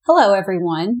Hello,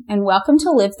 everyone, and welcome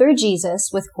to Live Through Jesus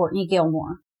with Courtney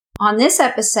Gilmore. On this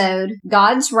episode,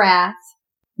 God's wrath,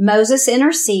 Moses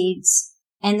intercedes,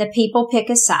 and the people pick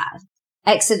a side.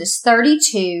 Exodus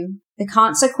 32, the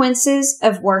consequences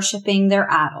of worshiping their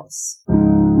idols.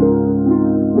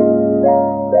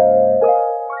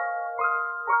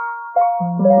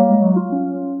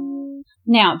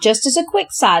 Now, just as a quick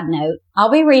side note, I'll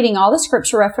be reading all the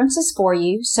scripture references for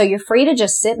you, so you're free to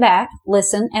just sit back,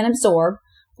 listen, and absorb,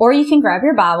 or you can grab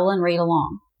your Bible and read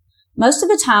along. Most of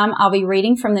the time, I'll be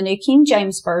reading from the New King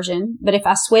James Version, but if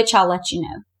I switch, I'll let you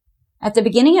know. At the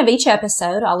beginning of each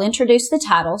episode, I'll introduce the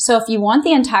title, so if you want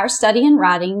the entire study in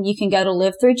writing, you can go to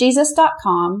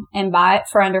livethroughjesus.com and buy it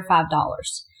for under $5.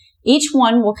 Each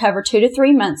one will cover 2 to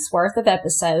 3 months worth of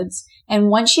episodes, and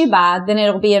once you buy, then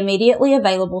it'll be immediately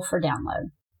available for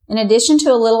download. In addition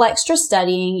to a little extra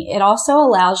studying, it also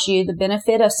allows you the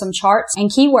benefit of some charts and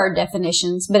keyword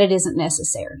definitions, but it isn't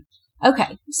necessary.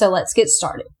 Okay, so let's get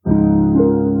started.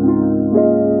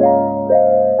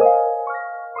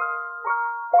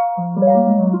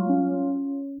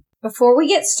 Before we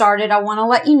get started, I want to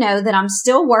let you know that I'm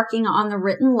still working on the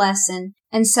written lesson,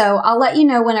 and so I'll let you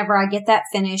know whenever I get that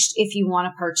finished if you want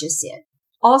to purchase it.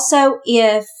 Also,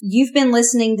 if you've been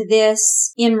listening to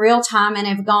this in real time and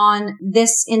have gone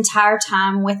this entire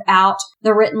time without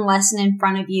the written lesson in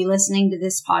front of you listening to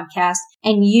this podcast,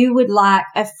 and you would like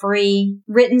a free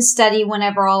written study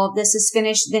whenever all of this is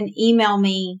finished, then email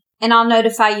me and I'll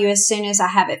notify you as soon as I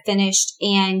have it finished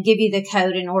and give you the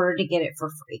code in order to get it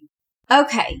for free.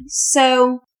 Okay,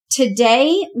 so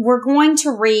today we're going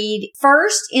to read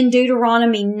first in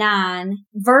Deuteronomy 9,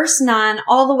 verse 9,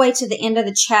 all the way to the end of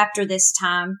the chapter this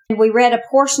time. We read a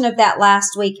portion of that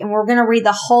last week, and we're going to read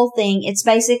the whole thing. It's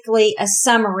basically a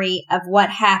summary of what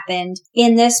happened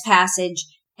in this passage.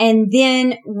 And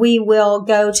then we will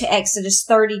go to Exodus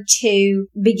 32,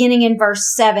 beginning in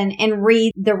verse 7, and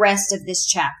read the rest of this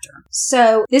chapter.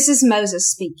 So this is Moses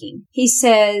speaking. He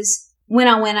says, "When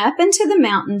I went up into the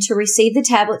mountain to receive the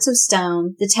tablets of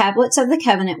stone, the tablets of the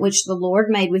covenant which the Lord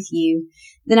made with you,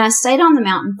 then I stayed on the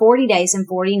mountain 40 days and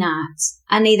 40 nights.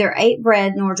 I neither ate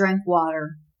bread nor drank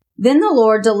water. Then the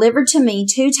Lord delivered to me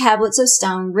 2 tablets of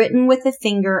stone written with the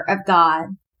finger of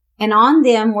God. And on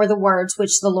them were the words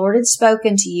which the Lord had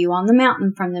spoken to you on the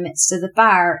mountain from the midst of the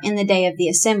fire in the day of the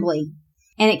assembly.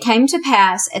 And it came to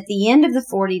pass at the end of the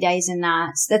 40 days and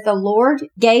nights that the Lord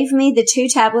gave me the 2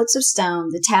 tablets of stone,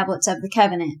 the tablets of the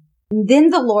covenant. Then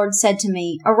the Lord said to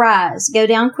me, Arise, go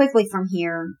down quickly from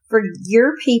here, for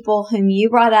your people whom you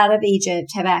brought out of Egypt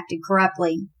have acted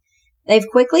corruptly. They've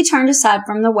quickly turned aside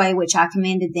from the way which I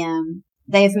commanded them.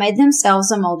 They have made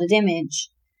themselves a molded image.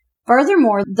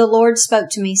 Furthermore, the Lord spoke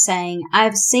to me, saying, I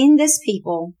have seen this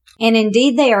people, and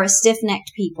indeed they are a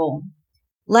stiff-necked people.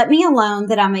 Let me alone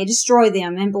that I may destroy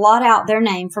them and blot out their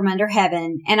name from under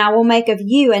heaven, and I will make of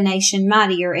you a nation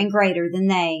mightier and greater than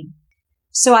they.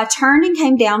 So I turned and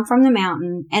came down from the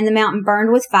mountain, and the mountain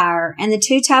burned with fire, and the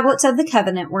 2 tablets of the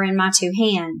covenant were in my 2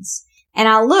 hands. And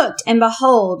I looked, and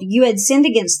behold, you had sinned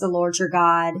against the Lord your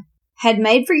God, had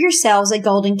made for yourselves a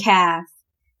golden calf.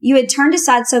 You had turned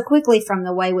aside so quickly from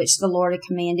the way which the Lord had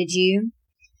commanded you.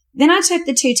 Then I took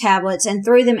the 2 tablets and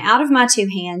threw them out of my 2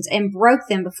 hands and broke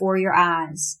them before your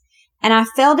eyes. And I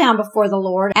fell down before the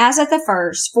Lord as at the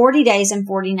first, 40 days and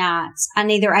 40 nights. I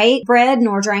neither ate bread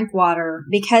nor drank water,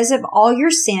 because of all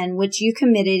your sin which you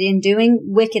committed in doing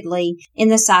wickedly in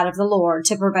the sight of the Lord,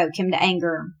 to provoke him to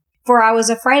anger. For I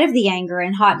was afraid of the anger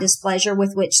and hot displeasure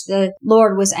with which the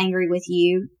Lord was angry with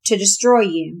you, to destroy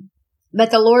you. But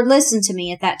the Lord listened to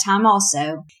me at that time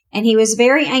also, and he was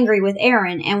very angry with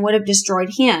Aaron and would have destroyed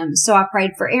him. So I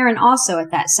prayed for Aaron also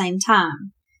at that same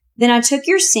time. Then I took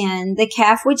your sin, the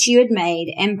calf which you had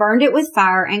made, and burned it with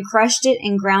fire and crushed it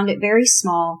and ground it very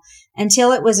small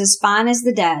until it was as fine as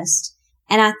the dust.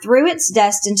 And I threw its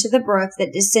dust into the brook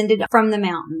that descended from the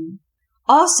mountain.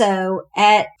 Also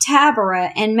at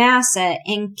Taberah and Massah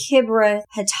and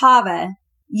Kibroth-Hattaavah,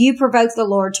 you provoked the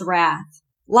Lord to wrath.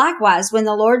 Likewise, when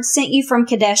the Lord sent you from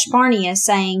Kadesh Barnea,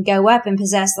 saying, Go up and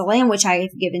possess the land which I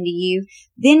have given to you,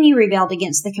 then you rebelled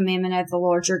against the commandment of the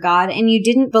Lord your God, and you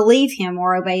didn't believe him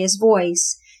or obey his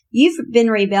voice. You've been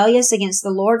rebellious against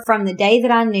the Lord from the day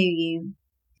that I knew you.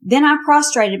 Then I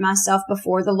prostrated myself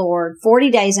before the Lord. 40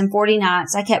 days and 40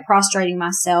 nights I kept prostrating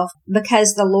myself,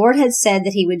 because the Lord had said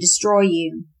that he would destroy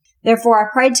you. Therefore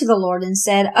I prayed to the Lord and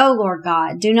said, O Lord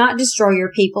God, do not destroy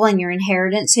your people and your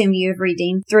inheritance whom you have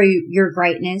redeemed through your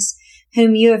greatness,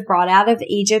 whom you have brought out of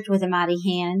Egypt with a mighty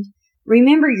hand.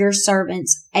 Remember your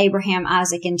servants, Abraham,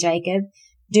 Isaac, and Jacob.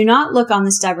 Do not look on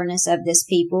the stubbornness of this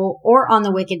people or on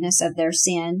the wickedness of their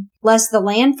sin, lest the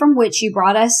land from which you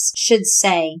brought us should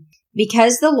say,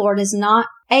 because the Lord is not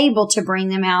able to bring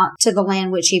them out to the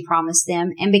land which he promised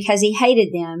them, and because he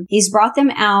hated them, he's brought them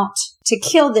out to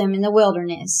kill them in the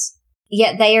wilderness.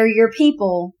 Yet they are your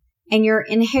people and your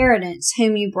inheritance,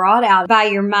 whom you brought out by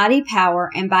your mighty power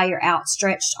and by your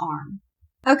outstretched arm.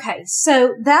 Okay,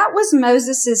 so that was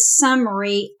Moses'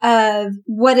 summary of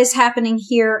what is happening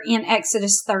here in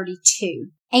Exodus 32.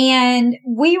 And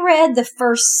we read the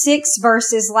first 6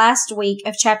 verses last week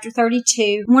of chapter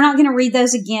 32. We're not going to read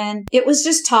those again. It was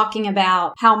just talking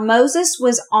about how Moses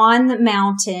was on the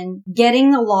mountain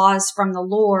getting the laws from the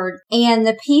Lord, and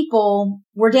the people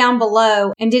were down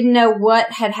below and didn't know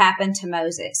what had happened to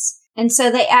Moses. And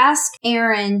so they asked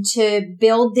Aaron to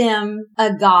build them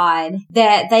a god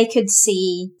that they could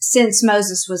see since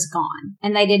Moses was gone,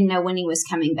 and they didn't know when he was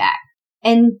coming back.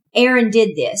 And Aaron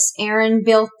did this. Aaron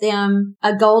built them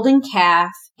a golden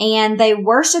calf, and they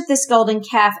worshiped this golden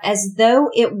calf as though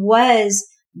it was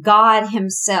God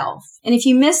himself. And if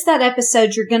you missed that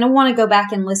episode, you're going to want to go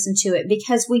back and listen to it,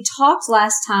 because we talked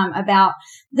last time about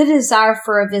the desire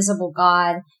for a visible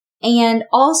God, and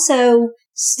also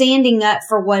standing up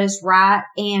for what is right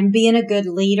and being a good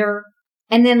leader.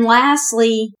 And then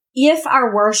lastly, if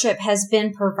our worship has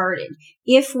been perverted,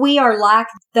 if we are like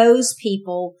those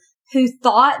people who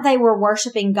thought they were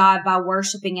worshiping God by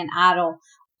worshiping an idol,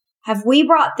 have we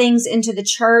brought things into the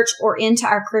church or into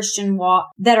our Christian walk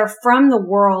that are from the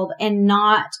world and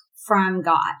not from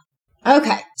God?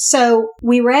 Okay, so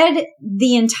we read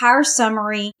the entire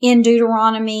summary in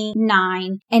Deuteronomy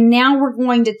 9, and now we're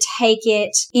going to take it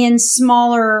in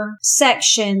smaller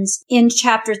sections in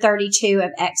chapter 32 of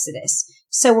Exodus.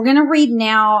 So we're going to read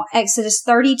now Exodus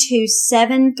 32,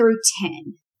 7 through 10.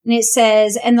 And it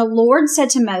says, "And the Lord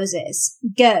said to Moses,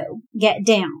 Go, get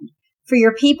down, for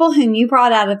your people whom you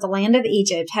brought out of the land of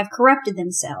Egypt have corrupted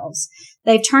themselves.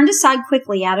 They've turned aside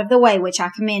quickly out of the way which I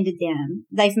commanded them.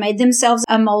 They've made themselves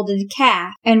a molded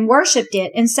calf and worshipped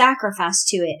it and sacrificed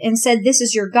to it and said, This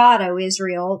is your God, O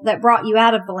Israel, that brought you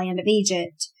out of the land of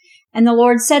Egypt. And the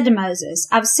Lord said to Moses,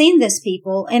 I've seen this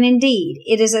people, and indeed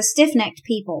it is a stiff-necked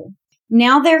people.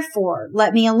 Now therefore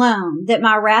let me alone, that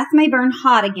my wrath may burn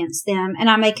hot against them,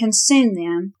 and I may consume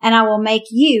them, and I will make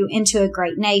you into a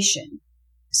great nation."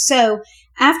 So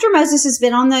after Moses has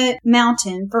been on the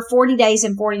mountain for 40 days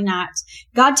and 40 nights,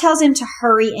 God tells him to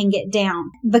hurry and get down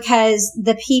because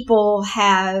the people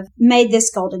have made this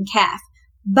golden calf.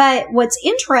 But what's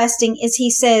interesting is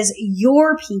he says,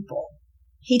 your people.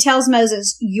 He tells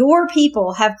Moses, your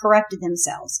people have corrupted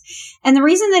themselves. And the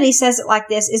reason that he says it like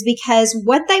this is because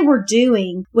what they were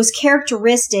doing was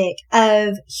characteristic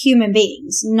of human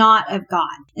beings, not of God.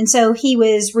 And so he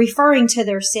was referring to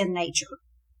their sin nature.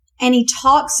 And he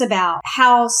talks about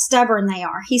how stubborn they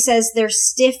are. He says they're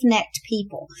stiff-necked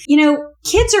people. You know,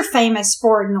 kids are famous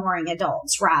for ignoring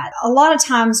adults, right? A lot of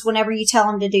times whenever you tell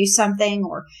them to do something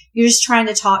or you're just trying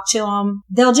to talk to them,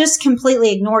 they'll just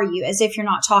completely ignore you as if you're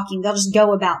not talking. They'll just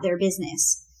go about their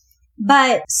business.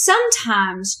 But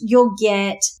sometimes you'll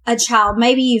get a child,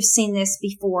 maybe you've seen this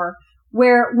before,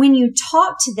 where when you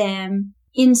talk to them,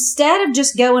 instead of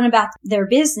just going about their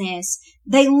business,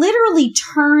 they literally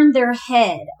turn their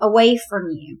head away from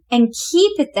you and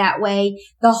keep it that way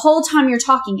the whole time you're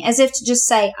talking, as if to just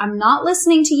say, I'm not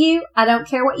listening to you. I don't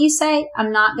care what you say.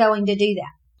 I'm not going to do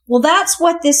that. Well, that's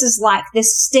what this is like,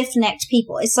 this stiff-necked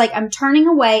people. It's like, I'm turning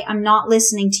away. I'm not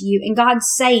listening to you. And God's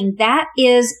saying that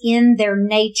is in their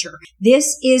nature.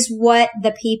 This is what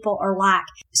the people are like.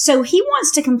 So he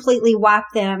wants to completely wipe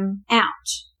them out.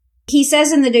 He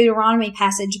says in the Deuteronomy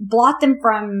passage, blot them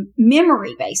from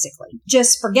memory, basically.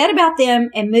 Just forget about them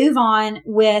and move on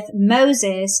with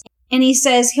Moses. And he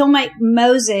says he'll make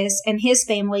Moses and his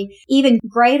family even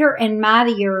greater and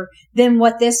mightier than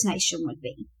what this nation would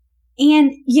be.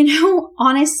 And, you know,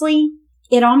 honestly,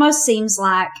 it almost seems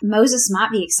like Moses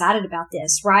might be excited about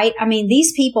this, right? I mean,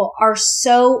 these people are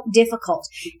so difficult.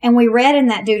 And we read in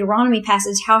that Deuteronomy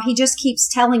passage how he just keeps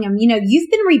telling them, you know,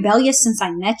 you've been rebellious since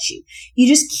I met you. You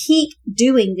just keep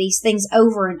doing these things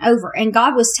over and over. And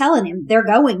God was telling him they're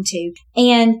going to.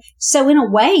 And so in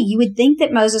a way, you would think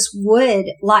that Moses would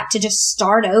like to just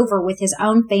start over with his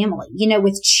own family, you know,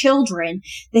 with children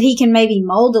that he can maybe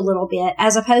mold a little bit,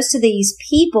 as opposed to these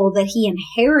people that he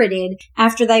inherited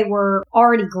after they were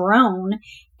already grown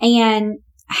and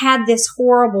had this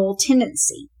horrible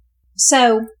tendency.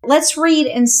 So let's read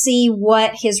and see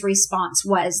what his response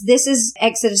was. This is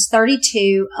Exodus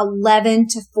 32, 11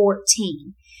 to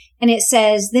 14. And it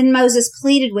says, Then Moses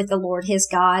pleaded with the Lord his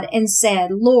God and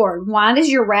said, Lord, why does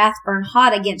your wrath burn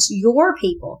hot against your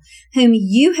people, whom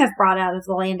you have brought out of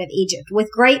the land of Egypt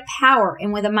with great power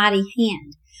and with a mighty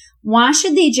hand? Why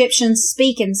should the Egyptians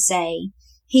speak and say,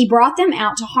 He brought them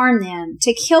out to harm them,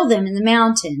 to kill them in the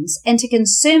mountains, and to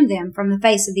consume them from the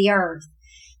face of the earth?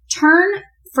 Turn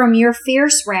from your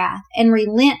fierce wrath and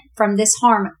relent from this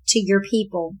harm to your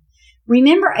people.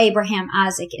 Remember Abraham,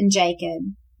 Isaac, and Jacob,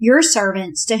 your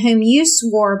servants, to whom you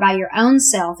swore by your own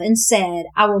self and said,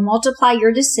 I will multiply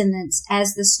your descendants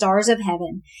as the stars of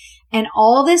heaven, and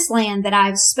all this land that I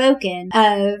have spoken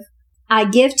of I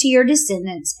give to your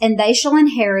descendants, and they shall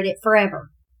inherit it forever.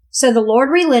 So the Lord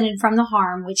relented from the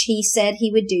harm which he said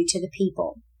he would do to the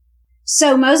people.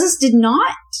 So Moses did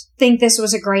not think this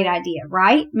was a great idea,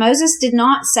 right? Moses did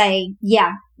not say,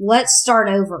 yeah, let's start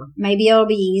over. Maybe it'll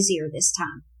be easier this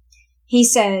time. He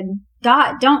said,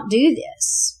 God, don't do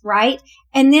this, right?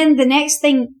 And then the next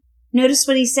thing, notice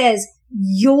what he says,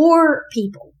 your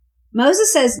people.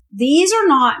 Moses says, these are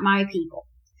not my people.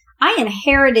 I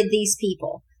inherited these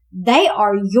people. They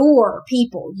are your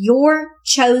people, your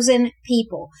chosen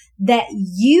people that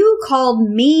you called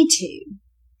me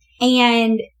to,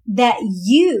 and that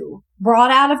you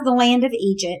brought out of the land of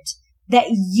Egypt, that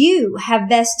you have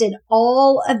vested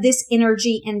all of this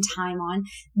energy and time on,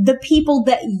 the people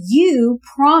that you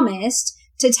promised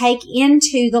to take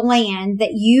into the land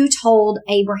that you told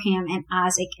Abraham and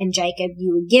Isaac and Jacob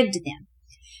you would give to them.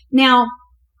 Now,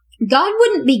 God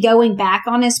wouldn't be going back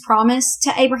on his promise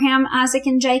to Abraham, Isaac,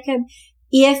 and Jacob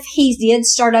if he did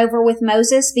start over with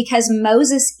Moses, because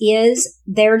Moses is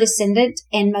their descendant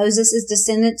and Moses'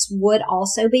 descendants would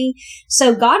also be.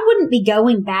 So God wouldn't be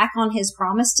going back on his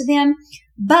promise to them,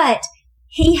 but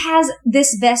he has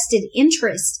this vested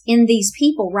interest in these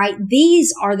people, right?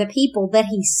 These are the people that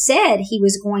he said he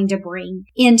was going to bring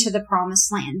into the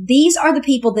promised land. These are the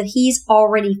people that he's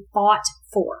already fought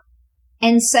for.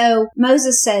 And so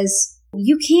Moses says,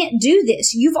 you can't do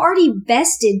this. You've already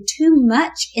vested too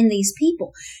much in these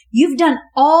people. You've done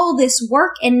all this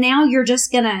work and now you're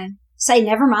just going to say,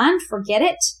 never mind, forget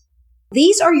it.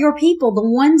 These are your people, the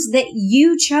ones that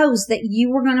you chose that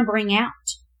you were going to bring out.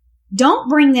 Don't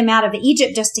bring them out of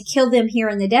Egypt just to kill them here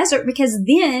in the desert, because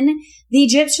then the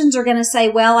Egyptians are going to say,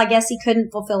 well, I guess he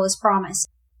couldn't fulfill his promise.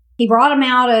 He brought them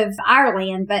out of our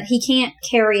land, but he can't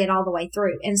carry it all the way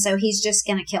through. And so he's just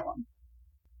going to kill them.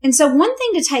 And so one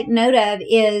thing to take note of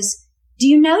is, do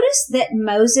you notice that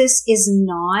Moses is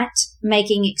not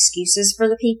making excuses for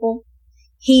the people?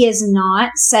 He is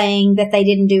not saying that they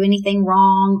didn't do anything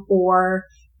wrong or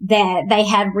that they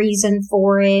had reason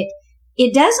for it.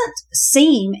 It doesn't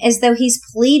seem as though he's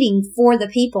pleading for the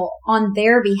people on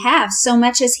their behalf so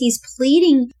much as he's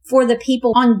pleading for the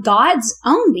people on God's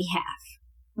own behalf,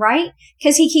 right?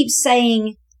 Because he keeps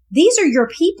saying, these are your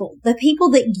people, the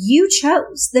people that you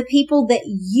chose, the people that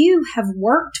you have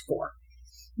worked for,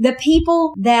 the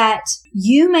people that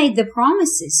you made the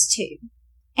promises to.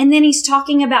 And then he's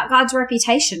talking about God's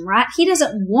reputation, right? He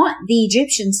doesn't want the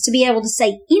Egyptians to be able to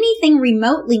say anything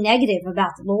remotely negative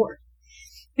about the Lord.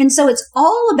 And so it's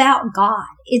all about God.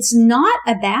 It's not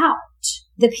about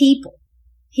the people.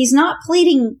 He's not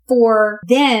pleading for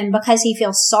them because he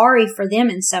feels sorry for them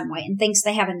in some way and thinks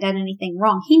they haven't done anything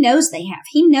wrong. He knows they have.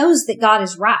 He knows that God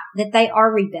is right, that they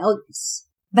are rebellious.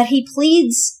 But he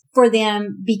pleads for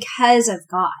them because of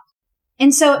God.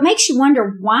 And so it makes you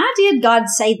wonder, why did God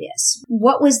say this?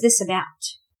 What was this about?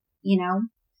 You know,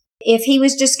 if he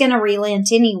was just going to relent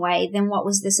anyway, then what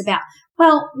was this about?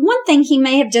 Well, one thing, he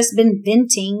may have just been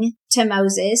venting to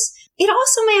Moses. It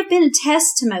also may have been a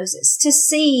test to Moses to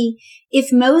see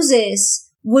if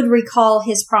Moses would recall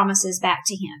his promises back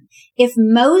to him. If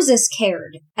Moses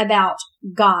cared about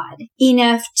God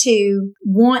enough to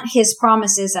want his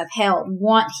promises upheld,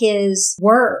 want his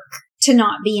work to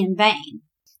not be in vain.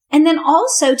 And then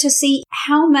also to see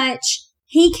how much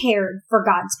he cared for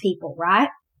God's people, right?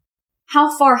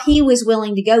 How far he was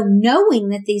willing to go, knowing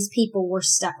that these people were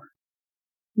stubborn,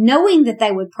 knowing that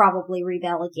they would probably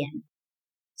rebel again.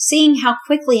 Seeing how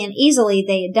quickly and easily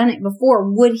they had done it before,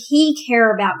 would he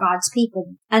care about God's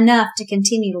people enough to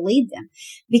continue to lead them?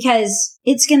 Because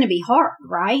it's going to be hard,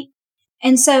 right?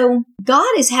 And so God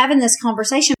is having this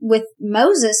conversation with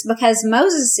Moses because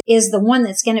Moses is the one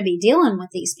that's going to be dealing with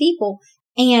these people.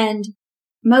 And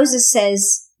Moses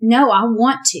says, no, I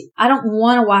want to. I don't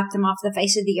want to wipe them off the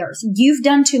face of the earth. You've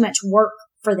done too much work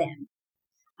for them.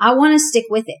 I want to stick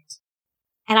with it.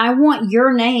 And I want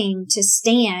your name to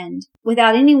stand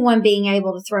without anyone being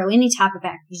able to throw any type of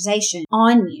accusation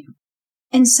on you.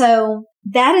 And so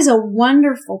that is a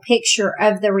wonderful picture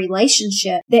of the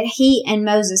relationship that he and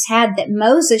Moses had, that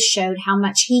Moses showed how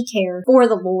much he cared for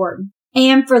the Lord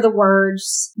and for the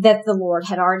words that the Lord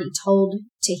had already told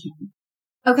to him.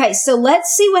 Okay, so let's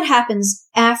see what happens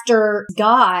after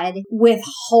God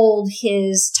withhold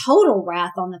his total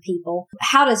wrath on the people.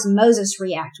 How does Moses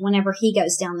react whenever he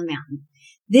goes down the mountain?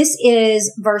 This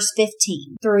is verse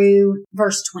 15 through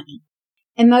verse 20.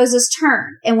 And Moses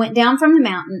turned and went down from the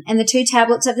mountain, and the 2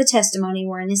 tablets of the testimony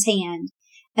were in his hand.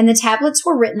 And the tablets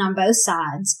were written on both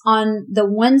sides. On the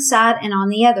one side and on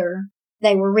the other,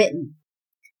 they were written.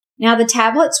 Now the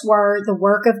tablets were the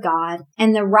work of God,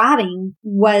 and the writing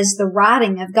was the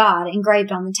writing of God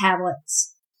engraved on the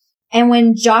tablets. And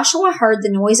when Joshua heard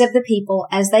the noise of the people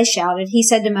as they shouted, he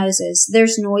said to Moses,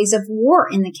 "There's noise of war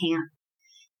in the camp."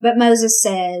 But Moses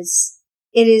says,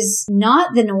 "It is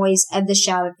not the noise of the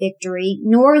shout of victory,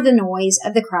 nor the noise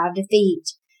of the cry of defeat,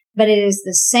 but it is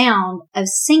the sound of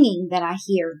singing that I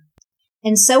hear."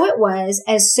 And so it was,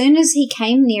 as soon as he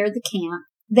came near the camp,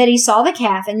 that he saw the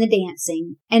calf and the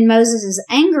dancing, and Moses'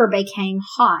 anger became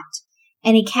hot,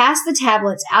 and he cast the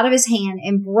tablets out of his hand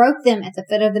and broke them at the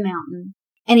foot of the mountain.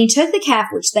 And he took the calf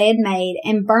which they had made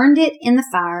and burned it in the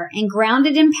fire and ground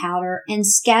it in powder and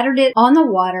scattered it on the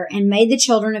water and made the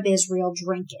children of Israel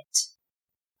drink it.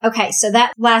 Okay, so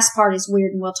that last part is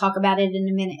weird and we'll talk about it in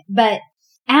a minute. But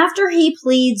after he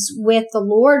pleads with the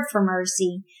Lord for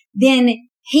mercy, then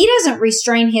he doesn't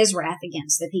restrain his wrath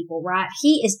against the people, right?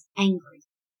 He is angry.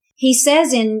 He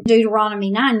says in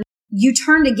Deuteronomy 9, "You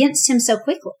turned against him so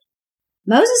quickly."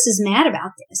 Moses is mad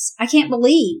about this. "I can't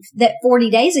believe that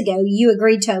 40 days ago you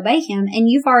agreed to obey him and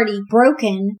you've already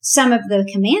broken some of the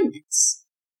commandments."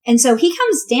 And so he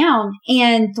comes down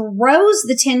and throws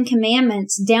the 10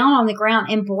 commandments down on the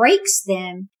ground and breaks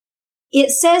them.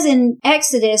 It says in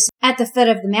Exodus at the foot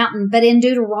of the mountain, but in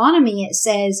Deuteronomy it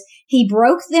says he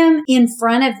broke them in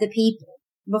front of the people,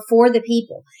 before the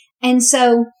people. And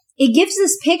so it gives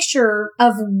this picture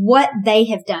of what they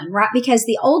have done, right? Because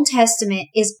the Old Testament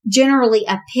is generally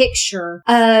a picture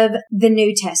of the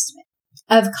New Testament,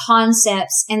 of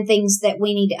concepts and things that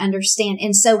we need to understand.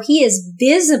 And so he is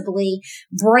visibly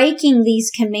breaking these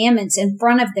commandments in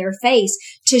front of their face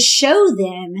to show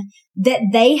them that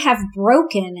they have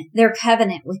broken their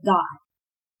covenant with God.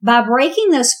 By breaking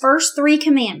those first 3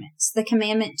 commandments, the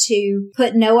commandment to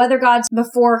put no other gods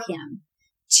before him,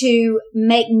 to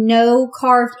make no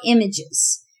carved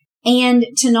images, and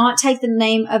to not take the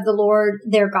name of the Lord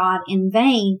their God in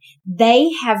vain, they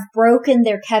have broken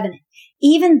their covenant.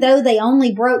 Even though they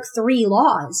only broke 3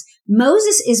 laws,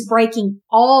 Moses is breaking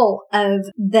all of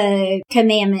the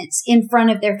commandments in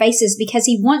front of their faces because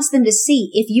he wants them to see,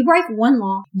 if you break one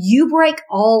law, you break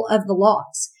all of the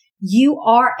laws. You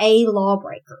are a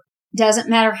lawbreaker. Doesn't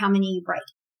matter how many you break.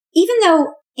 Even though,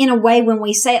 in a way, when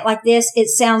we say it like this, it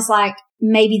sounds like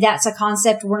maybe that's a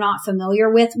concept we're not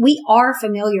familiar with. We are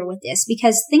familiar with this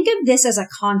because think of this as a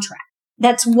contract.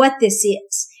 That's what this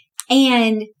is.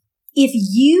 And if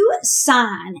you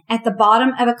sign at the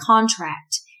bottom of a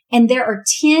contract and there are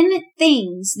 10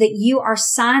 things that you are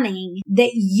signing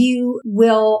that you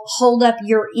will hold up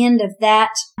your end of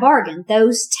that bargain,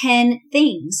 those 10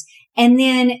 things, and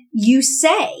then you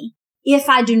say, if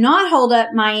I do not hold up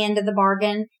my end of the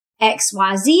bargain,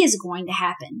 XYZ is going to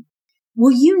happen.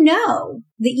 Well, you know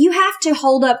that you have to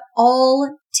hold up all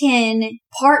 10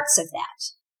 parts of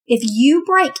that. If you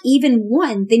break even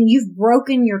one, then you've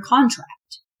broken your contract.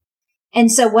 And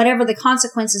so whatever the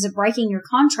consequences of breaking your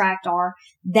contract are,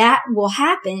 that will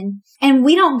happen. And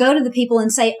we don't go to the people and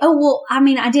say, "Oh, well,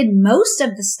 I did most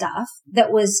of the stuff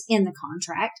that was in the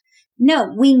contract."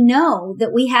 No, we know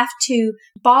that we have to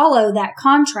follow that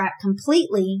contract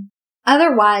completely.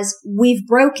 Otherwise, we've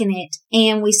broken it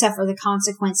and we suffer the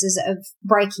consequences of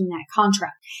breaking that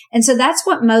contract. And so that's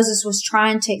what Moses was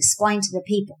trying to explain to the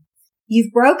people.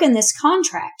 You've broken this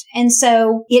contract. And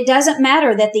so it doesn't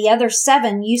matter that the other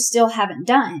 7 you still haven't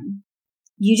done.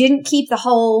 You didn't keep the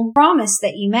whole promise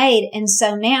that you made. And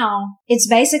so now it's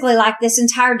basically like this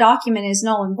entire document is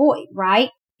null and void, right?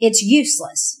 It's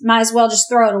useless. Might as well just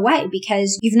throw it away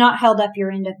because you've not held up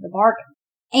your end of the bargain.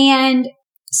 And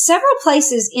several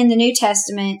places in the New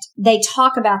Testament, they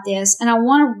talk about this, and I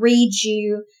want to read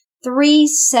you 3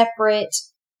 separate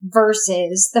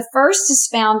verses. The first is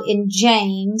found in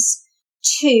James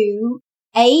 2,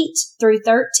 8 through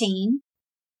 13,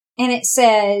 and it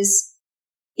says,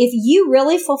 "If you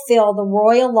really fulfill the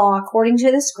royal law according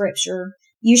to the scripture,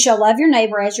 you shall love your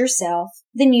neighbor as yourself,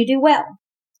 then you do well.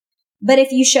 But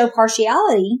if you show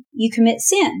partiality, you commit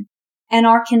sin, and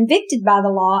are convicted by the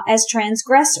law as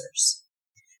transgressors.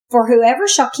 For whoever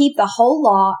shall keep the whole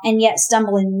law and yet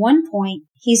stumble in one point,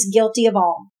 he's guilty of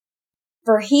all.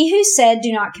 For he who said,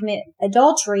 do not commit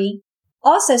adultery,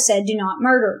 also said, do not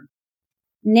murder.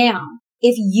 Now,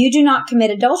 if you do not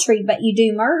commit adultery, but you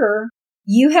do murder,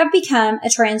 you have become a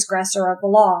transgressor of the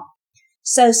law.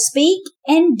 So speak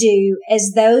and do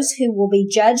as those who will be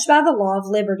judged by the law of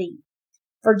liberty.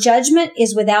 For judgment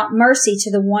is without mercy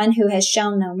to the one who has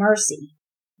shown no mercy.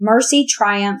 Mercy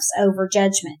triumphs over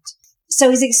judgment. So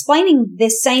he's explaining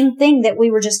this same thing that we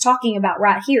were just talking about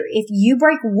right here. If you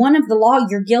break one of the law,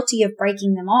 you're guilty of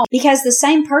breaking them all, because the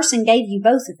same person gave you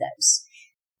both of those.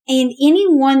 And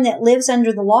anyone that lives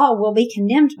under the law will be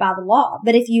condemned by the law.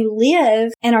 But if you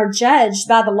live and are judged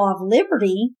by the law of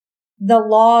liberty, the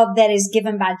law that is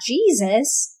given by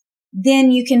Jesus, then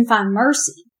you can find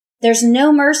mercy. There's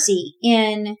no mercy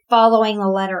in following the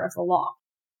letter of the law.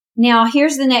 Now,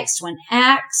 here's the next one.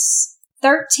 Acts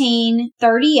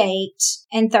 13:38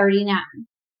 and 39.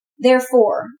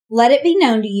 Therefore, let it be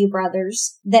known to you,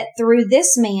 brothers, that through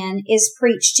this man is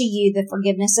preached to you the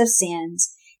forgiveness of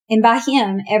sins, and by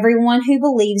him everyone who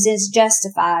believes is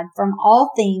justified from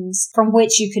all things from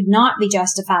which you could not be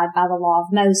justified by the law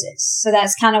of Moses. So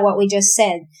that's kind of what we just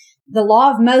said. The law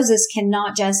of Moses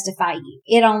cannot justify you.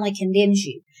 It only condemns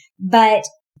you. But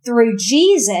through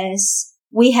Jesus,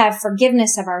 we have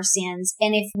forgiveness of our sins.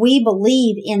 And if we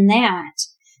believe in that,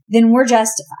 then we're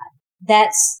justified.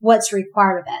 That's what's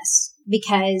required of us,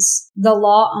 because the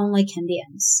law only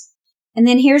condemns. And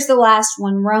then here's the last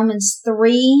one, Romans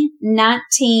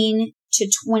 3:19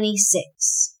 to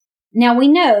 26. Now we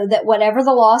know that whatever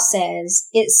the law says,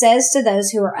 it says to those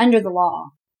who are under the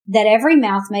law, that every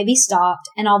mouth may be stopped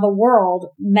and all the world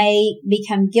may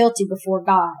become guilty before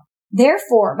God.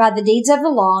 Therefore, by the deeds of the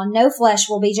law, no flesh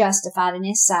will be justified in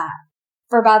his sight.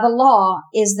 For by the law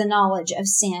is the knowledge of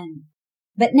sin.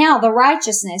 But now the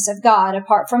righteousness of God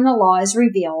apart from the law is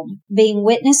revealed, being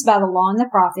witnessed by the law and the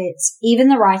prophets, even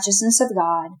the righteousness of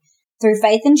God, through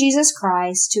faith in Jesus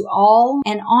Christ, to all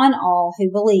and on all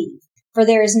who believe. For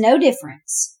there is no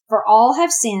difference, for all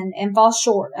have sinned and fall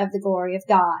short of the glory of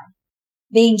God,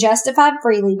 being justified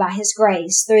freely by his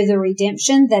grace through the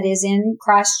redemption that is in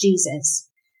Christ Jesus,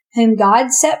 whom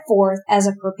God set forth as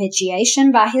a propitiation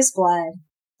by his blood,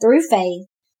 through faith,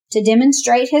 to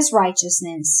demonstrate his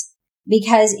righteousness,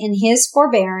 because in his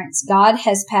forbearance God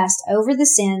has passed over the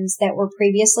sins that were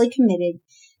previously committed,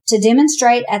 to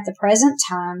demonstrate at the present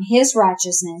time his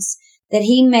righteousness, that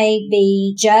he may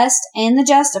be just and the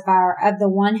justifier of the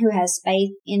one who has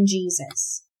faith in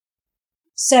Jesus.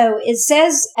 So it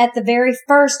says at the very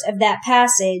first of that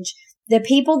passage, the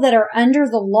people that are under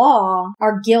the law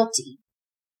are guilty.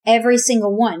 Every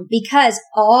single one, because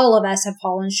all of us have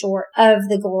fallen short of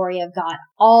the glory of God.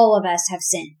 All of us have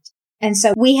sinned. And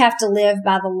so we have to live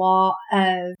by the law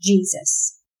of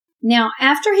Jesus. Now,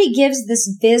 after he gives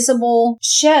this visible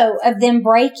show of them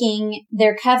breaking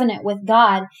their covenant with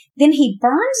God, then he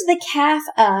burns the calf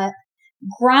up,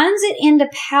 grinds it into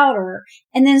powder,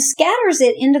 and then scatters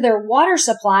it into their water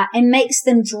supply and makes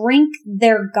them drink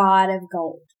their god of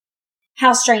gold.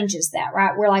 How strange is that,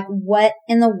 right? We're like, what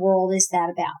in the world is that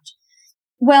about?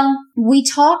 Well, we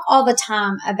talk all the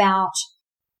time about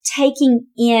taking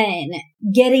in,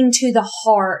 getting to the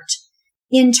heart,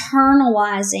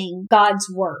 internalizing God's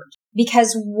word,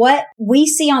 because what we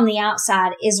see on the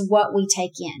outside is what we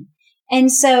take in.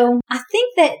 And so I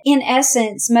think that in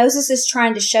essence, Moses is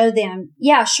trying to show them,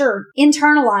 yeah, sure,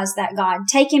 internalize that God,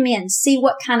 take him in, see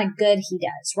what kind of good he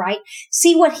does, right?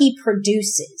 See what he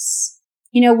produces.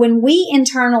 You know, when we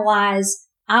internalize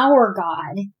our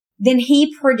God, then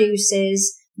he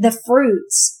produces the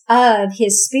fruits of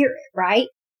his spirit, right?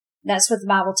 That's what the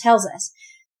Bible tells us.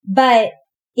 But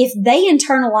if they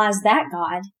internalize that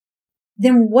God,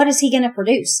 then what is he going to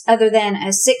produce other than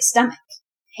a sick stomach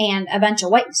and a bunch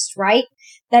of waste, right?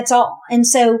 That's all. And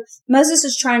so Moses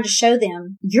is trying to show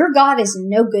them, your God is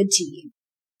no good to you.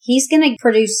 He's going to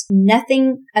produce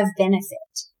nothing of benefit.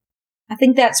 I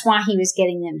think that's why he was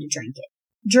getting them to drink it.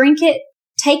 Drink it,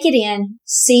 take it in,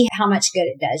 see how much good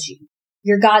it does you.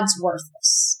 Your God's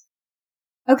worthless.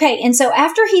 Okay, and so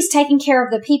after he's taken care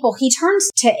of the people, he turns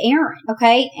to Aaron,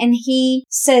 okay? And he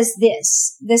says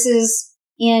this. This is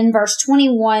in verse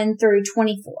 21 through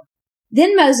 24.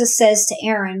 Then Moses says to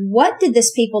Aaron, what did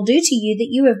this people do to you that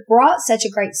you have brought such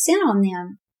a great sin on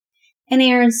them? And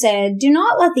Aaron said, do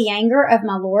not let the anger of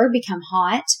my Lord become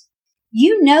hot.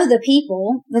 You know the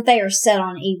people, that they are set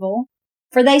on evil.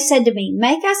 For they said to me,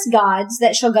 make us gods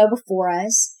that shall go before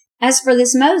us. As for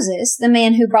this Moses, the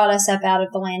man who brought us up out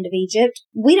of the land of Egypt,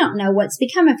 we don't know what's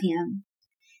become of him.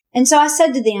 And so I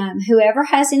said to them, whoever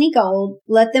has any gold,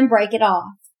 let them break it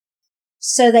off.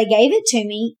 So they gave it to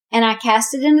me, and I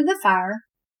cast it into the fire,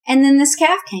 and then this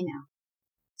calf came out.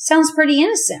 Sounds pretty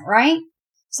innocent, right?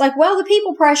 It's like, well, the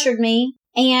people pressured me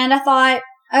and I thought,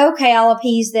 okay, I'll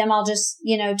appease them. I'll just,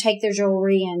 take their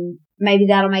jewelry and maybe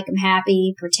that'll make them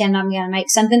happy, pretend I'm going to make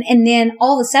something. And then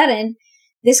all of a sudden,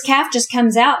 this calf just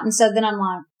comes out. And so then I'm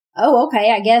like, oh,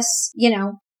 okay, I guess,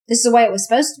 this is the way it was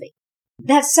supposed to be.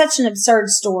 That's such an absurd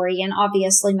story. And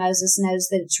obviously Moses knows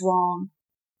that it's wrong.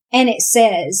 And it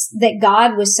says that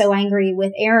God was so angry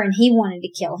with Aaron, he wanted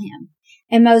to kill him.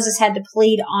 And Moses had to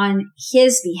plead on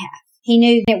his behalf. He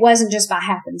knew it wasn't just by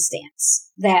happenstance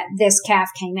that this calf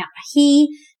came out.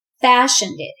 He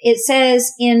fashioned it. It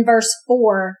says in verse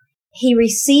 4, he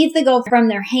received the gold from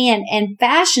their hand and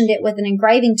fashioned it with an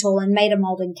engraving tool and made a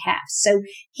molded calf. So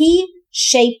he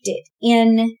shaped it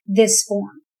in this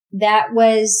form. That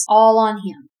was all on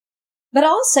him. But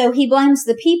also he blames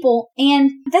the people,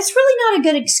 and that's really not a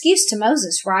good excuse to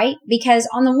Moses, right? Because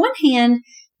on the one hand,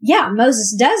 yeah,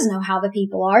 Moses does know how the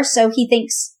people are, so he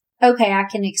thinks, okay, I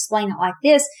can explain it like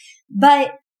this.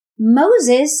 But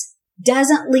Moses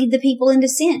doesn't lead the people into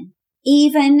sin,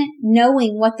 even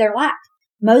knowing what they're like.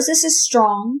 Moses is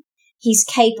strong, he's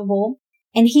capable,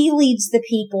 and he leads the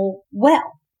people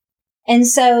well. And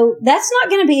so that's not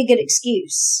going to be a good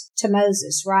excuse to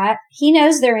Moses, right? He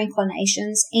knows their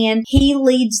inclinations and he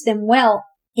leads them well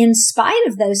in spite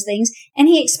of those things. And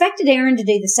he expected Aaron to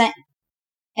do the same.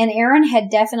 And Aaron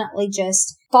had definitely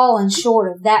just fallen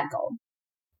short of that goal.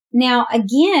 Now,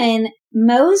 again,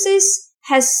 Moses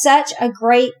has such a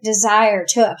great desire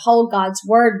to uphold God's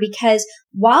word because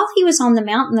while he was on the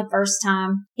mountain the first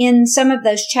time, in some of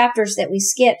those chapters that we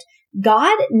skipped,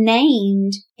 God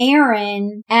named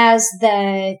Aaron as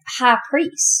the high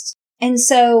priest. And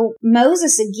so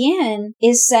Moses again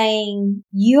is saying,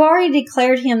 you already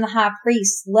declared him the high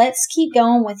priest. Let's keep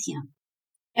going with him.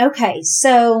 Okay,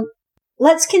 so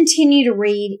let's continue to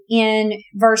read in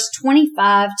verse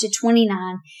 25 to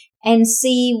 29 and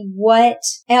see what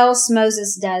else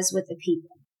Moses does with the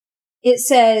people. It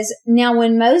says, now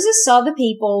when Moses saw the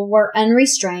people were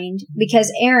unrestrained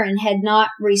because Aaron had not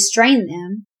restrained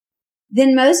them,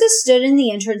 then Moses stood in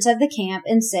the entrance of the camp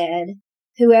and said,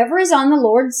 whoever is on the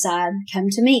Lord's side, come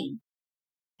to me.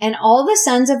 And all the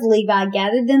sons of Levi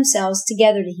gathered themselves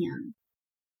together to him.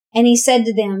 And he said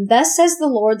to them, thus says the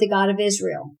Lord, the God of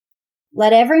Israel,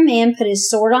 let every man put his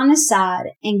sword on his side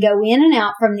and go in and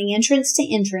out from the entrance to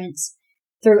entrance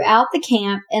throughout the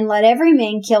camp, and let every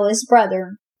man kill his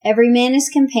brother, every man his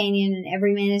companion, and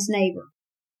every man his neighbor.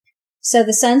 So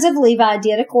the sons of Levi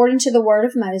did according to the word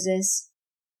of Moses,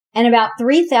 and about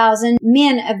 3,000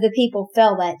 men of the people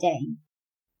fell that day.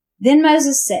 Then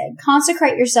Moses said,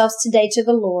 consecrate yourselves today to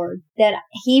the Lord, that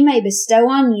he may bestow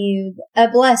on you a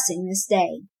blessing this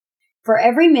day. For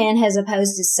every man has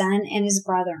opposed his son and his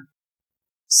brother.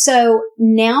 So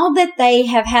now that they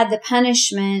have had the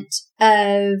punishment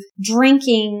of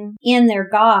drinking in their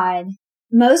God,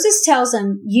 Moses tells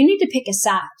them, you need to pick a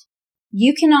side.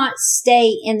 You cannot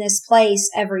stay in this place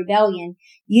of rebellion.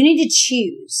 You need to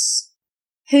choose.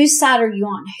 Whose side are you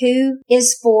on? Who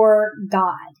is for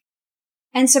God?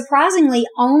 And surprisingly,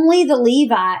 only the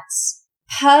Levites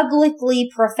publicly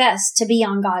professed to be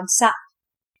on God's side.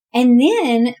 And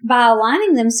then by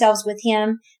aligning themselves with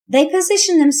him, they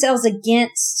positioned themselves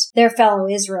against their fellow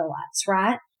Israelites,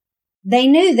 right? They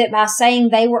knew that by saying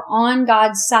they were on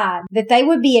God's side, that they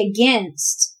would be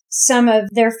against some of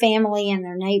their family and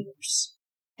their neighbors.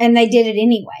 And they did it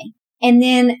anyway. And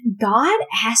then God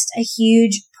asked a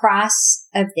huge price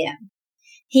of them.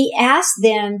 He asked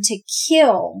them to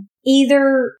kill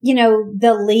either,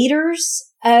 the leaders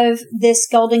of this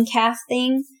golden calf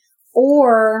thing,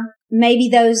 or maybe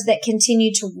those that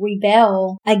continue to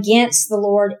rebel against the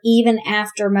Lord even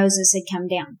after Moses had come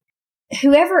down.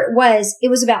 Whoever it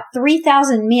was about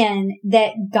 3,000 men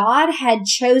that God had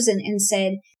chosen and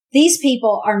said, these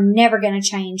people are never going to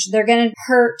change. They're going to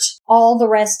hurt all the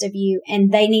rest of you and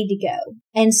they need to go.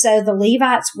 And so the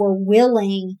Levites were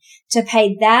willing to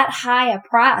pay that high a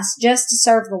price just to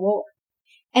serve the Lord.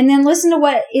 And then listen to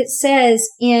what it says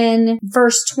in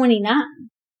verse 29.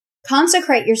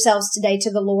 Consecrate yourselves today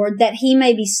to the Lord, that he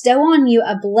may bestow on you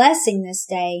a blessing this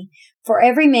day, for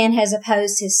every man has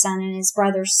opposed his son and his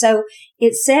brother. So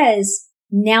it says,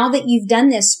 now that you've done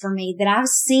this for me, that I've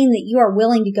seen that you are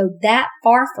willing to go that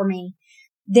far for me,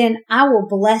 then I will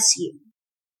bless you.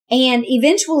 And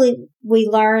eventually we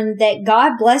learn that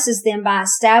God blesses them by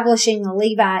establishing the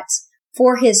Levites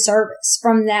for his service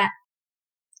from that.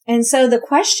 And so the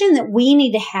question that we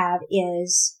need to have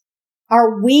is,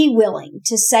 are we willing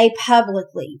to say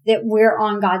publicly that we're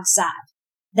on God's side?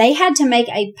 They had to make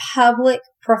a public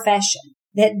profession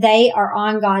that they are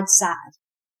on God's side.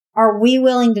 Are we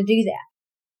willing to do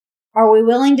that? Are we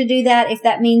willing to do that if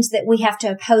that means that we have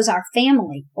to oppose our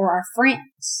family or our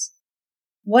friends?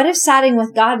 What if siding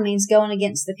with God means going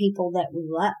against the people that we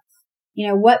love?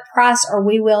 What price are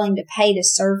we willing to pay to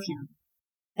serve Him?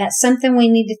 That's something we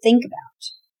need to think about.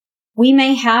 We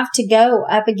may have to go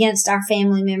up against our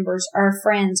family members, our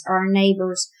friends, or our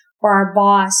neighbors, or our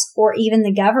boss, or even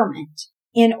the government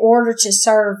in order to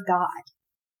serve God.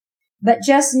 But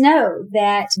just know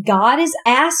that God is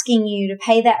asking you to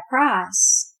pay that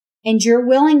price and you're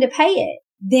willing to pay it,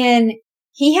 then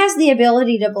He has the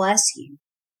ability to bless you,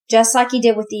 just like He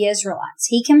did with the Israelites.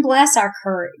 He can bless our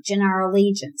courage and our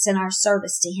allegiance and our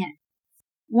service to Him.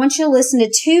 I want you to listen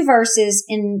to 2 verses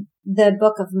in the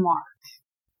book of Mark.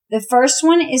 The first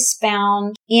one is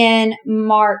found in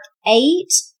Mark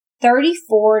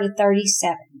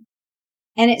 8:34-37.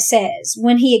 And it says,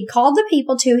 "When He had called the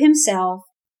people to Himself,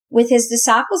 with His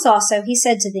disciples also, He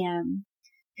said to them,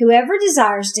 'Whoever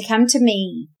desires to come to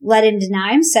me, let him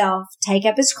deny himself, take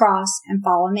up his cross, and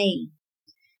follow me.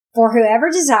 For whoever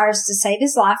desires to save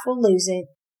his life will lose it,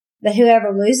 but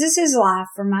whoever loses his life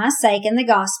for my sake and the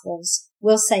gospel's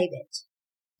will save it.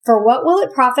 For what will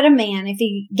it profit a man if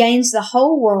he gains the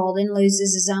whole world and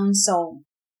loses his own soul?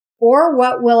 Or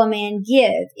what will a man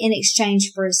give in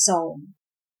exchange for his soul?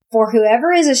 For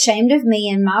whoever is ashamed of me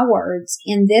and my words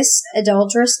in this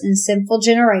adulterous and sinful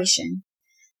generation,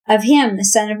 of him the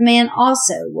Son of Man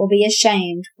also will be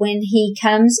ashamed when He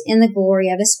comes in the glory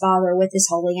of His Father with His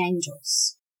holy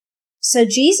angels.'" So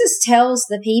Jesus tells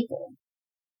the people,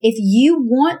 if you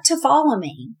want to follow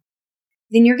me,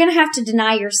 then you're going to have to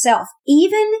deny yourself,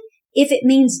 even if it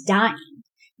means dying.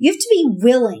 You have to be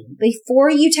willing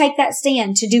before you take that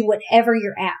stand to do whatever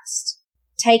you're asked.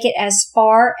 Take it as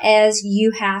far as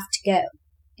you have to go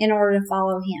in order to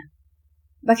follow Him.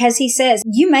 Because He says,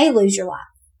 you may lose your life.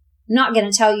 I'm not going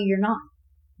to tell you you're not.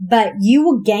 But you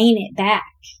will gain it back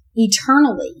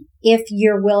eternally if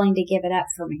you're willing to give it up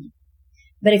for me.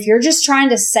 But if you're just trying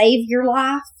to save your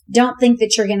life, don't think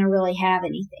that you're going to really have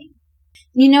anything.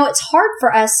 It's hard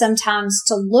for us sometimes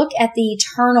to look at the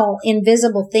eternal,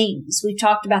 invisible things. We've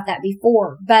talked about that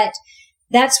before, but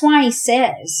that's why He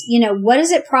says, what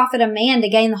does it profit a man to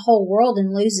gain the whole world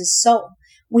and lose his soul?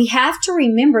 We have to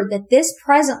remember that this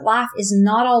present life is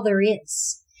not all there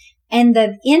is. And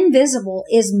the invisible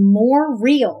is more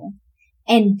real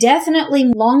and definitely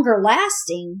longer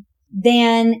lasting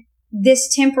than this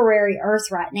temporary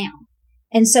earth right now.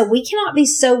 And so we cannot be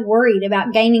so worried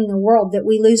about gaining the world that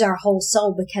we lose our whole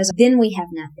soul, because then we have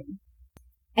nothing.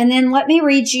 And then let me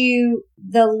read you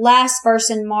the last verse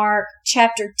in Mark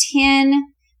chapter 10,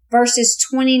 verses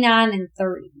 29 and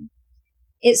 30.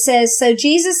 It says, "So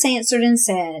Jesus answered and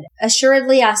said,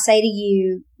 'Assuredly I say to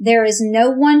you, there is no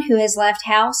one who has left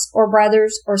house or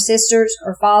brothers or sisters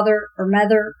or father or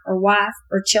mother or wife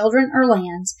or children or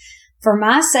lands for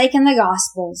my sake and the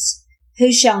gospel's,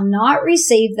 who shall not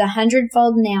receive the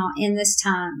 100-fold now in this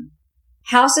time,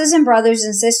 houses and brothers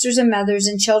and sisters and mothers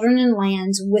and children and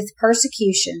lands with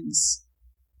persecutions,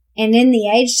 and in the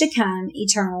age to come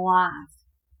eternal life.'"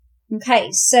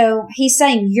 Okay, so He's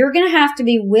saying you're going to have to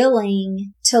be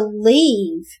willing to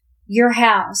leave your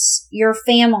house, your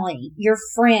family, your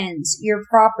friends, your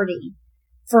property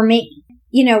for me.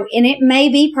 And it may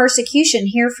be persecution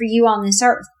here for you on this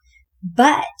earth,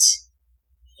 but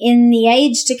in the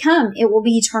age to come, it will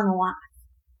be eternal life.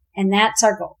 And that's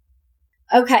our goal.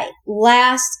 Okay,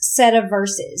 last set of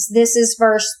verses. This is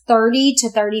verse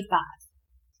 30-35.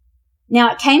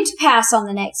 "Now it came to pass on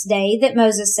the next day that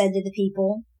Moses said to the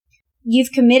people,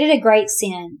 'You've committed a great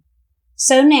sin.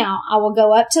 So now I will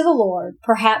go up to the Lord.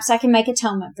 Perhaps I can make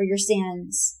atonement for your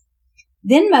sins.'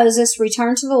 Then Moses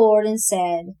returned to the Lord and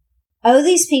said, 'Oh,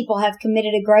 these people have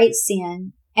committed a great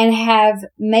sin and have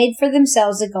made for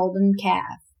themselves a golden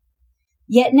calf.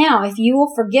 Yet now, if you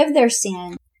will forgive their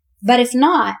sin, but if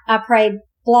not, I pray,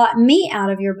 blot me out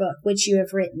of your book which you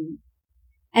have written.'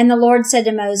 And the Lord said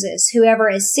to Moses, 'Whoever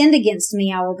has sinned against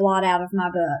me I will blot out of my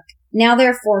book. Now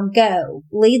therefore go,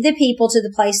 lead the people to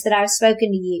the place that I have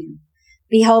spoken to you.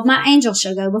 Behold, my angel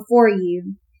shall go before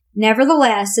you.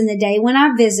 Nevertheless, in the day when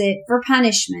I visit for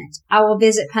punishment, I will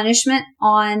visit punishment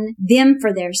on them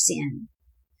for their sin.'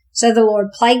 So the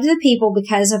Lord plagued the people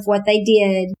because of what they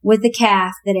did with the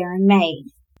calf that Aaron made."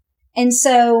 And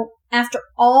so after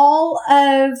all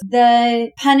of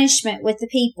the punishment with the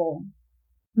people,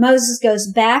 Moses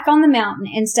goes back on the mountain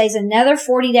and stays another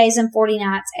 40 days and 40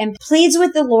 nights and pleads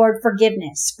with the Lord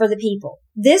forgiveness for the people.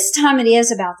 This time it is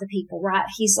about the people, right?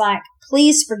 He's like,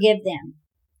 please forgive them.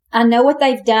 I know what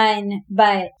they've done,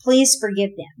 but please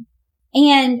forgive them.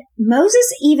 And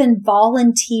Moses even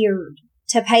volunteered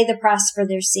to pay the price for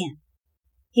their sin.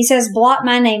 He says, blot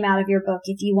my name out of your book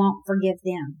if you won't forgive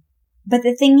them. But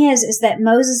the thing is that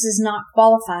Moses is not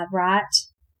qualified, right?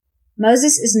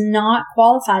 Moses is not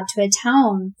qualified to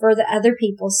atone for the other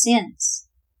people's sins.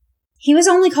 He was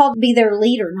only called to be their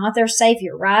leader, not their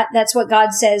savior, right? That's what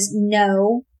God says,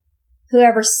 no.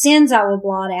 Whoever sins I will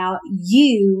blot out,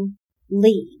 you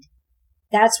lead.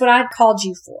 That's what I called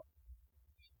you for.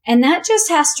 And that just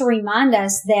has to remind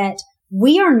us that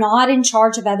we are not in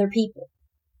charge of other people.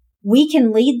 We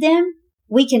can lead them.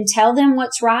 We can tell them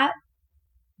what's right.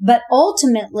 But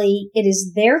ultimately, it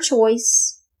is their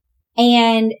choice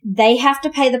and they have to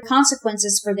pay the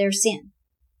consequences for their sin.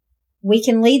 We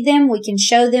can lead them. We can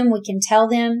show them. We can tell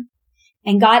them.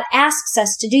 And God asks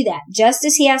us to do that. Just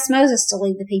as he asked Moses to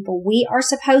lead the people, we are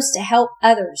supposed to help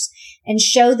others and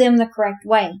show them the correct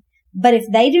way. But if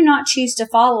they do not choose to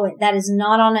follow it, that is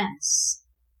not on us.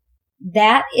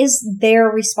 That is their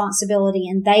responsibility,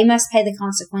 and they must pay the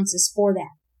consequences for that.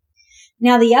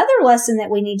 Now, the other lesson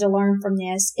that we need to learn from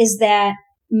this is that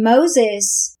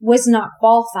Moses was not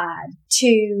qualified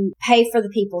to pay for the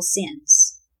people's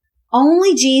sins.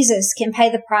 Only Jesus can pay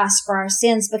the price for our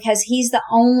sins because he's the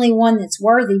only one that's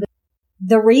worthy.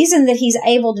 The reason that he's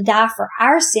able to die for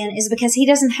our sin is because he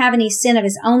doesn't have any sin of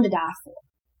his own to die for.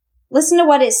 Listen to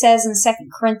what it says in 2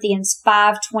 Corinthians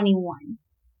 5:21.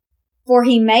 For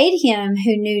he made him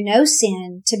who knew no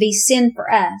sin to be sin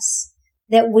for us,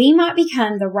 that we might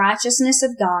become the righteousness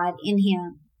of God in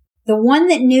him. The one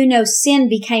that knew no sin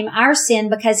became our sin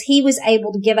because he was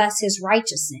able to give us his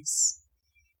righteousness.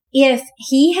 If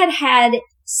he had had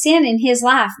sin in his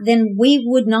life, then we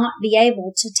would not be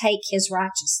able to take his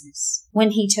righteousness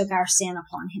when he took our sin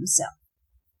upon himself.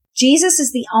 Jesus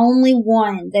is the only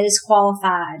one that is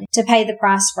qualified to pay the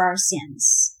price for our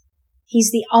sins.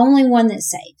 He's the only one that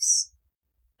saves.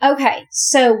 Okay,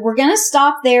 so we're going to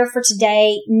stop there for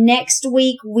today. Next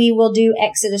week, we will do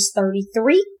Exodus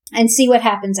 33 and see what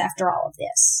happens after all of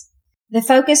this. The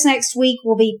focus next week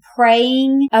will be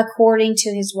praying according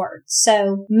to his word.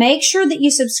 So make sure that you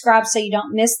subscribe so you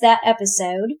don't miss that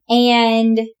episode,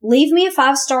 and leave me a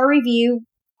 5-star review.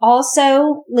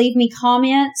 Also, leave me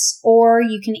comments, or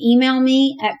you can email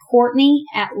me at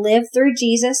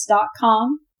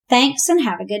Courtney@livethroughjesus.com. Thanks and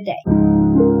have a good day.